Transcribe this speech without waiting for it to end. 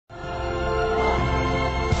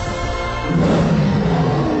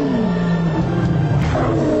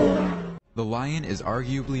The lion is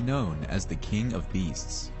arguably known as the king of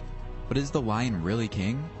beasts. But is the lion really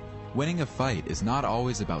king? Winning a fight is not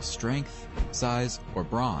always about strength, size, or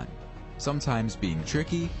brawn. Sometimes being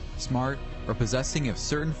tricky, smart, or possessing of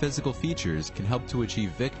certain physical features can help to achieve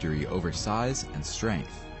victory over size and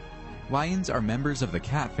strength. Lions are members of the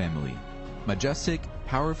cat family, majestic,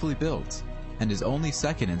 powerfully built, and is only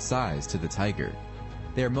second in size to the tiger.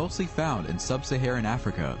 They are mostly found in sub-Saharan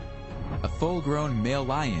Africa. A full-grown male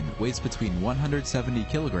lion weighs between 170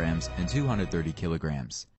 kilograms and 230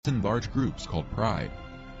 kilograms. In large groups called pride.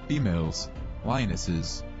 Females,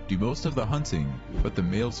 lionesses, do most of the hunting, but the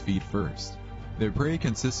males feed first. Their prey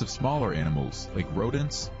consists of smaller animals like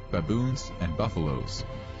rodents, baboons, and buffaloes.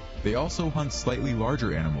 They also hunt slightly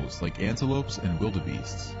larger animals like antelopes and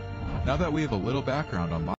wildebeests. Now that we have a little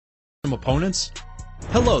background on opponents,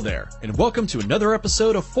 hello there, and welcome to another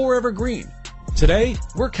episode of Forever Green. Today,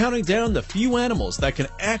 we're counting down the few animals that can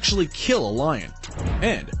actually kill a lion.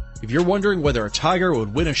 And if you're wondering whether a tiger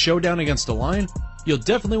would win a showdown against a lion, you'll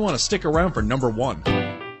definitely want to stick around for number 1.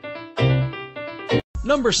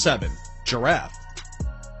 Number 7. Giraffe.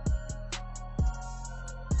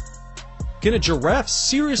 Can a giraffe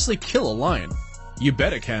seriously kill a lion? You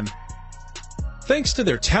bet it can. Thanks to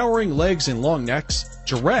their towering legs and long necks,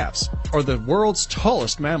 giraffes are the world's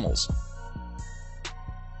tallest mammals.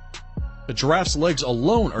 The giraffe's legs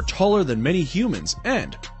alone are taller than many humans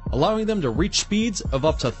and allowing them to reach speeds of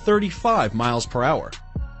up to 35 miles per hour.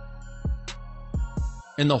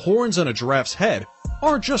 And the horns on a giraffe's head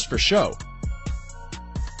aren't just for show.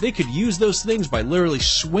 They could use those things by literally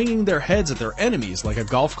swinging their heads at their enemies like a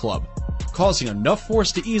golf club, causing enough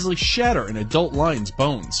force to easily shatter an adult lion's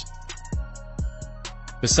bones.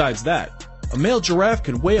 Besides that, a male giraffe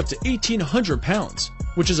can weigh up to 1,800 pounds,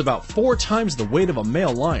 which is about 4 times the weight of a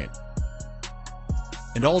male lion.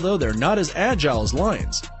 And although they're not as agile as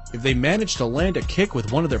lions, if they manage to land a kick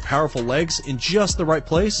with one of their powerful legs in just the right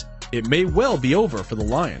place, it may well be over for the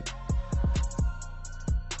lion.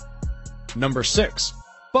 Number 6.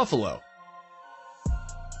 Buffalo.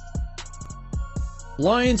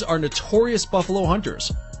 Lions are notorious buffalo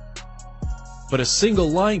hunters. But a single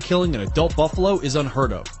lion killing an adult buffalo is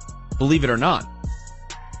unheard of. Believe it or not.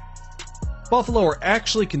 Buffalo are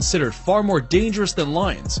actually considered far more dangerous than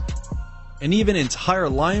lions. And even entire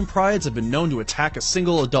lion prides have been known to attack a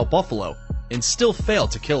single adult buffalo and still fail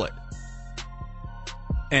to kill it.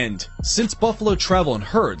 And since buffalo travel in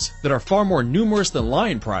herds that are far more numerous than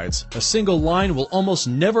lion prides, a single lion will almost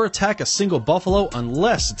never attack a single buffalo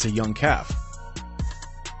unless it's a young calf.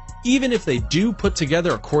 Even if they do put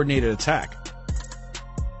together a coordinated attack.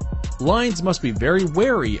 Lions must be very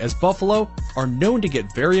wary as buffalo are known to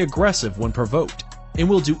get very aggressive when provoked and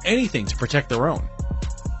will do anything to protect their own.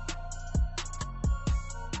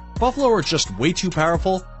 Buffalo are just way too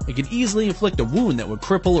powerful and can easily inflict a wound that would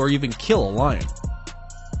cripple or even kill a lion.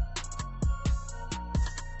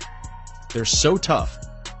 They're so tough,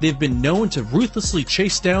 they've been known to ruthlessly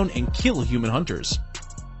chase down and kill human hunters.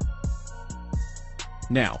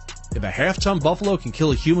 Now, if a half-ton buffalo can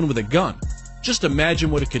kill a human with a gun, just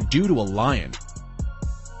imagine what it could do to a lion.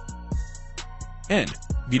 And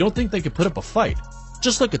if you don't think they could put up a fight,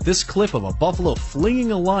 just look at this clip of a buffalo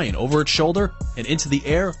flinging a lion over its shoulder and into the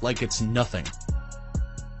air like it's nothing.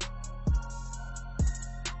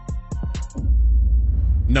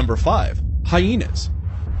 Number 5. Hyenas.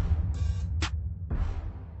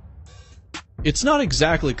 It's not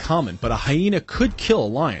exactly common, but a hyena could kill a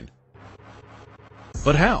lion.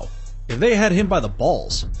 But how? If they had him by the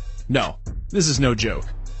balls. No, this is no joke.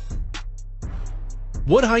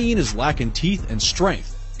 What hyenas lack in teeth and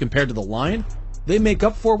strength compared to the lion, they make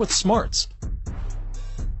up for with smarts.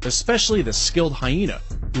 Especially the skilled hyena,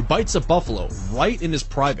 who bites a buffalo right in his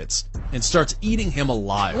privates and starts eating him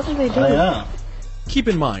alive. What are they doing? Keep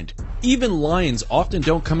in mind, even lions often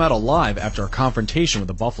don't come out alive after a confrontation with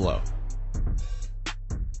a buffalo.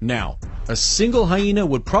 Now, a single hyena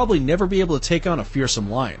would probably never be able to take on a fearsome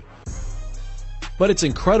lion. But it's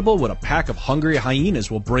incredible what a pack of hungry hyenas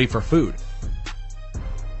will brave for food.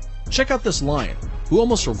 Check out this lion, who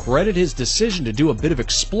almost regretted his decision to do a bit of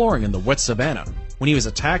exploring in the wet savanna when he was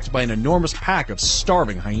attacked by an enormous pack of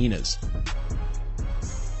starving hyenas.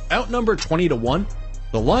 Outnumbered 20-1,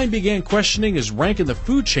 the lion began questioning his rank in the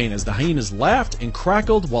food chain as the hyenas laughed and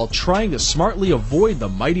crackled while trying to smartly avoid the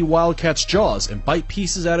mighty wildcat's jaws and bite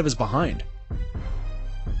pieces out of his behind.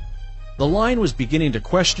 The lion was beginning to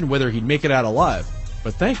question whether he'd make it out alive,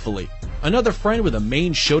 but thankfully, another friend with a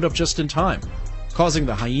mane showed up just in time, causing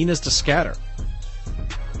the hyenas to scatter.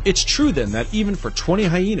 It's true then that even for 20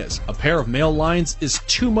 hyenas, a pair of male lions is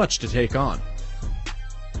too much to take on.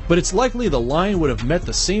 but it's likely the lion would have met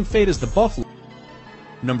the same fate as the buffalo.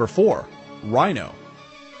 Number 4. Rhino.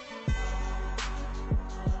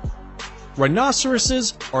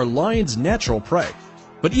 Rhinoceroses are lions' natural prey,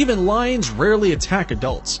 but even lions rarely attack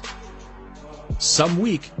adults. Some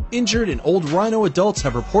weak, injured, and old rhino adults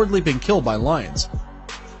have reportedly been killed by lions.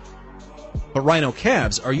 But rhino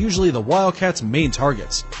calves are usually the wildcat's main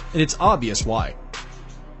targets, and it's obvious why.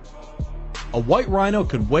 A white rhino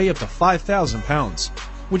could weigh up to 5,000 pounds,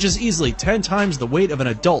 which is easily 10 times the weight of an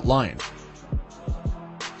adult lion.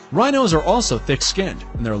 Rhinos are also thick-skinned,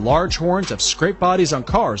 and their large horns have scraped bodies on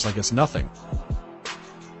cars like it's nothing.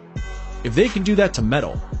 If they can do that to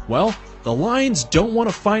metal, well, the lions don't want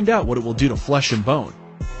to find out what it will do to flesh and bone.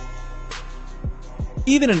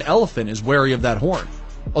 Even an elephant is wary of that horn.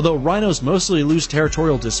 Although rhinos mostly lose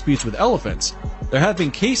territorial disputes with elephants, there have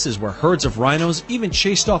been cases where herds of rhinos even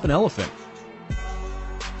chased off an elephant.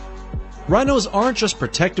 Rhinos aren't just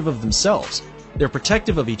protective of themselves, they're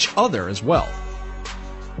protective of each other as well.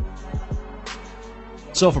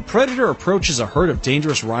 So if a predator approaches a herd of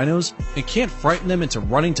dangerous rhinos and can't frighten them into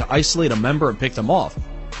running to isolate a member and pick them off,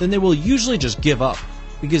 then they will usually just give up,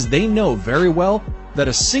 because they know very well that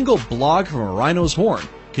a single blog from a rhino's horn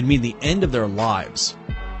can mean the end of their lives.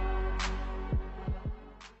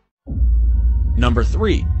 Number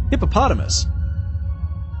 3. Hippopotamus.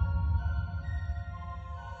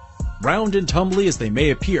 Round and tumbly as they may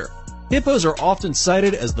appear, hippos are often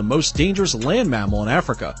cited as the most dangerous land mammal in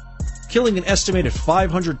Africa, killing an estimated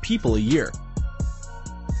 500 people a year.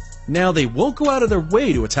 Now, they won't go out of their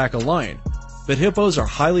way to attack a lion, but hippos are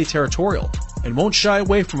highly territorial and won't shy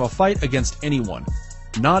away from a fight against anyone,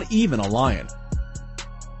 not even a lion.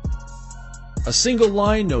 A single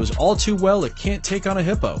lion knows all too well it can't take on a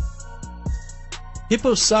hippo.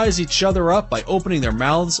 Hippos size each other up by opening their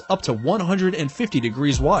mouths up to 150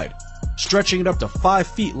 degrees wide, stretching it up to 5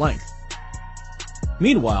 feet length.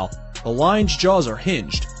 Meanwhile, the lion's jaws are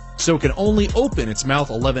hinged, so it can only open its mouth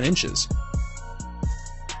 11 inches.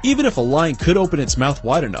 Even if a lion could open its mouth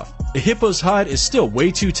wide enough, a hippo's hide is still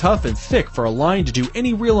way too tough and thick for a lion to do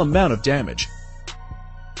any real amount of damage.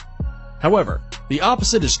 However, the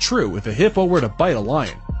opposite is true if a hippo were to bite a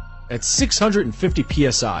lion, at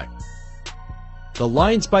 650 psi. The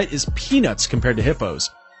lion's bite is peanuts compared to hippos,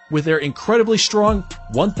 with their incredibly strong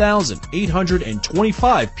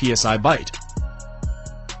 1,825 psi bite.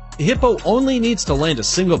 A hippo only needs to land a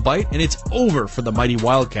single bite and it's over for the mighty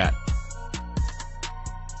wildcat.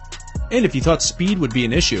 And if you thought speed would be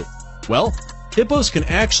an issue, well, hippos can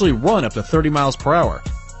actually run up to 30 miles per hour.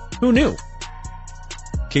 Who knew?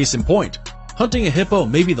 Case in point, hunting a hippo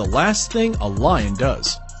may be the last thing a lion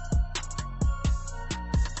does.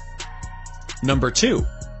 Number 2.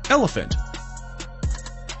 Elephant.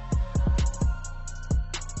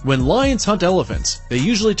 When lions hunt elephants, they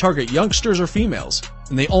usually target youngsters or females,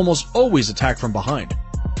 and they almost always attack from behind.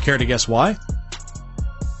 Care to guess why?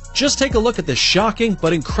 Just take a look at this shocking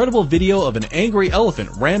but incredible video of an angry elephant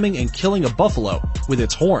ramming and killing a buffalo with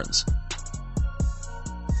its horns.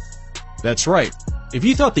 That's right, if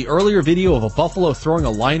you thought the earlier video of a buffalo throwing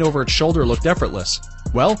a lion over its shoulder looked effortless,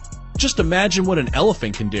 well, just imagine what an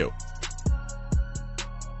elephant can do.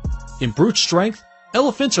 In brute strength,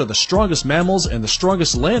 elephants are the strongest mammals and the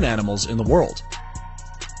strongest land animals in the world.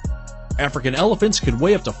 African elephants can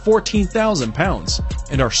weigh up to 14,000 pounds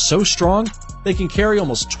and are so strong they can carry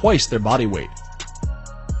almost twice their body weight.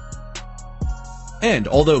 And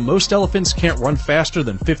although most elephants can't run faster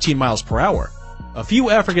than 15 miles per hour, a few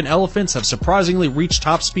African elephants have surprisingly reached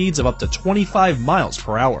top speeds of up to 25 miles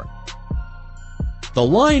per hour. The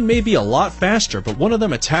lion may be a lot faster, but one of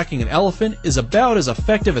them attacking an elephant is about as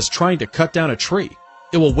effective as trying to cut down a tree.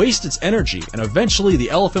 It will waste its energy, and eventually the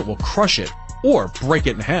elephant will crush it, or break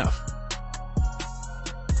it in half.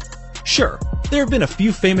 Sure, there have been a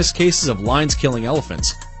few famous cases of lions killing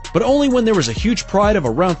elephants, but only when there was a huge pride of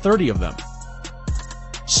around 30 of them.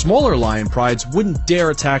 Smaller lion prides wouldn't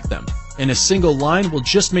dare attack them, and a single lion will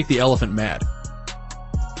just make the elephant mad.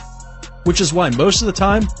 Which is why most of the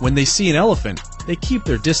time, when they see an elephant, they keep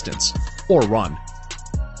their distance, or run.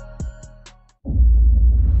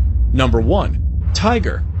 Number 1.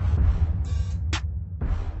 Tiger.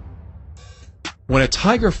 When a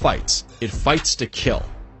tiger fights, it fights to kill.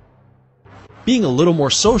 Being a little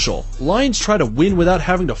more social, lions try to win without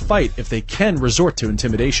having to fight if they can resort to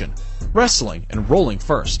intimidation, wrestling, and rolling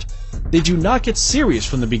first. They do not get serious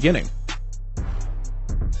from the beginning.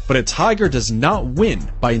 But a tiger does not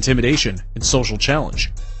win by intimidation and social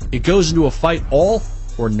challenge. It goes into a fight all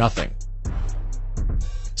or nothing.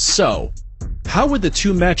 So, how would the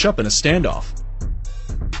two match up in a standoff?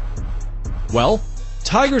 Well,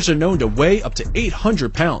 tigers are known to weigh up to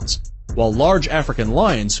 800 pounds, while large African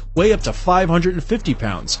lions weigh up to 550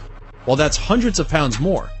 pounds, while that's hundreds of pounds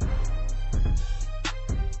more.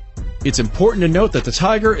 It's important to note that the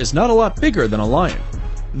tiger is not a lot bigger than a lion.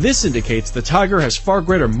 This indicates the tiger has far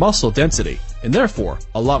greater muscle density, and therefore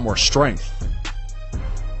a lot more strength.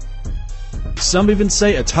 Some even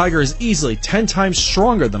say a tiger is easily 10 times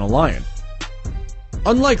stronger than a lion.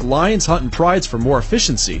 Unlike lions hunt in prides for more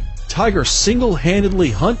efficiency, tigers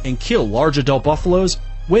single-handedly hunt and kill large adult buffaloes,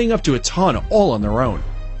 weighing up to a ton all on their own.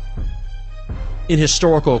 In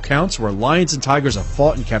historical accounts where lions and tigers have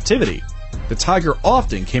fought in captivity, the tiger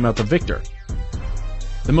often came out the victor.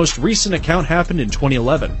 The most recent account happened in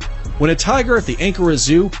 2011, when a tiger at the Ankara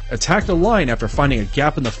Zoo attacked a lion after finding a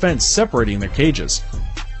gap in the fence separating their cages.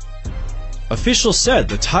 Officials said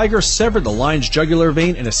the tiger severed the lion's jugular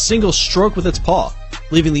vein in a single stroke with its paw,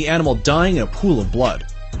 leaving the animal dying in a pool of blood.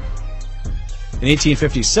 In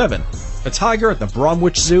 1857, a tiger at the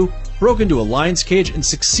Bromwich Zoo broke into a lion's cage and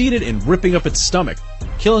succeeded in ripping up its stomach,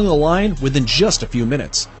 killing the lion within just a few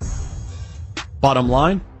minutes. Bottom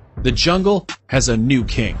line, the jungle has a new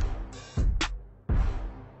king.